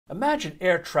Imagine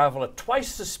air travel at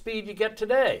twice the speed you get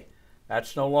today.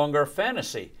 That's no longer a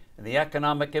fantasy, and the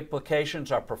economic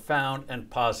implications are profound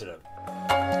and positive.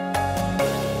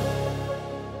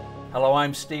 Hello,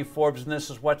 I'm Steve Forbes, and this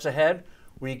is What's Ahead,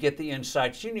 where you get the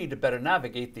insights you need to better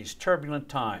navigate these turbulent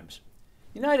times.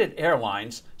 United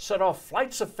Airlines set off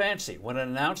flights of fancy when it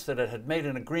announced that it had made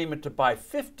an agreement to buy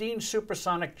 15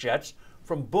 supersonic jets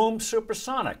from Boom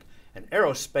Supersonic, an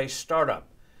aerospace startup.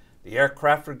 The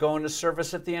aircraft would go into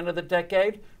service at the end of the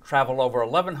decade, travel over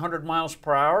 1,100 miles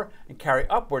per hour, and carry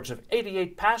upwards of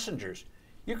 88 passengers.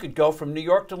 You could go from New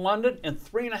York to London in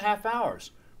 3.5 hours,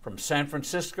 from San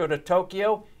Francisco to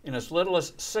Tokyo in as little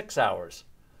as 6 hours.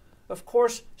 Of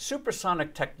course,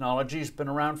 supersonic technology has been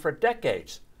around for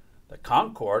decades. The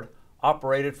Concorde,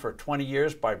 operated for 20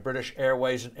 years by British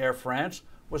Airways and Air France,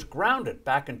 was grounded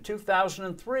back in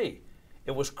 2003.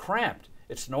 It was cramped,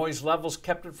 its noise levels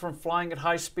kept it from flying at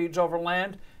high speeds over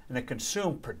land, and it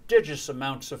consumed prodigious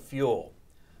amounts of fuel.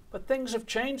 But things have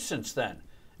changed since then,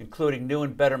 including new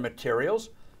and better materials,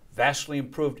 vastly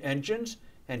improved engines,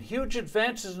 and huge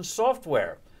advances in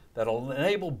software that will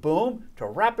enable Boom to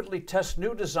rapidly test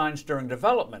new designs during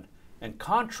development, in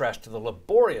contrast to the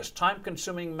laborious,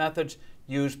 time-consuming methods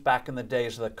used back in the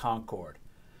days of the Concorde.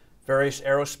 Various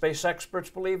aerospace experts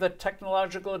believe that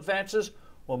technological advances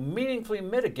will meaningfully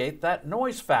mitigate that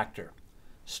noise factor.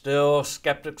 Still,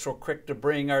 skeptics were quick to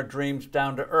bring our dreams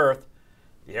down to earth.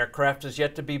 The aircraft is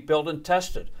yet to be built and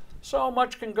tested. So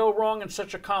much can go wrong in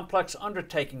such a complex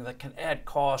undertaking that can add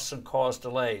costs and cause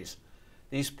delays.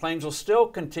 These planes will still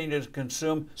continue to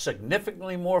consume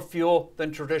significantly more fuel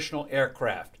than traditional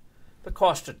aircraft. The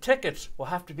cost of tickets will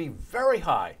have to be very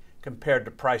high compared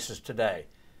to prices today.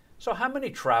 So how many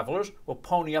travelers will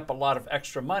pony up a lot of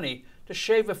extra money to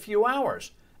shave a few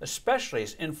hours, especially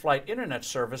as in-flight internet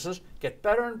services get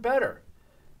better and better?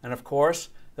 And of course,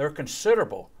 there are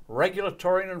considerable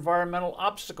regulatory and environmental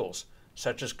obstacles,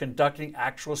 such as conducting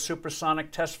actual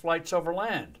supersonic test flights over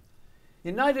land.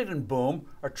 United and Boom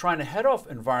are trying to head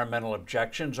off environmental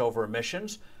objections over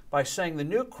emissions by saying the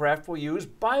new craft will use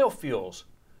biofuels.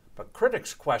 But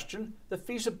critics question the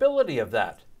feasibility of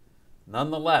that.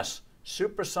 Nonetheless,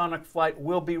 supersonic flight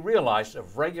will be realized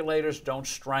if regulators don't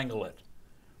strangle it.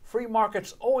 Free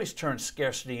markets always turn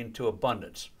scarcity into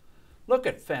abundance. Look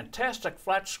at fantastic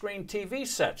flat-screen TV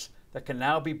sets that can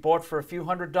now be bought for a few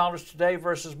 $100s today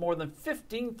versus more than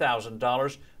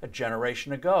 $15,000 a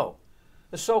generation ago.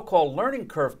 The so-called learning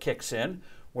curve kicks in,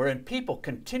 wherein people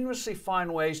continuously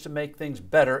find ways to make things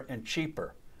better and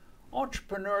cheaper.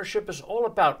 Entrepreneurship is all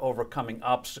about overcoming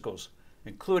obstacles,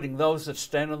 including those that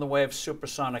stand in the way of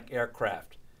supersonic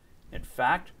aircraft. In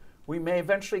fact, we may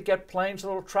eventually get planes that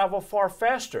will travel far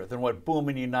faster than what Boom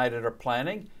and United are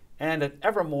planning, and at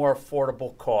ever more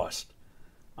affordable cost.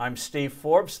 I'm Steve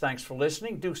Forbes. Thanks for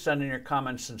listening. Do send in your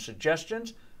comments and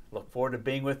suggestions. Look forward to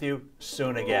being with you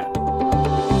soon again.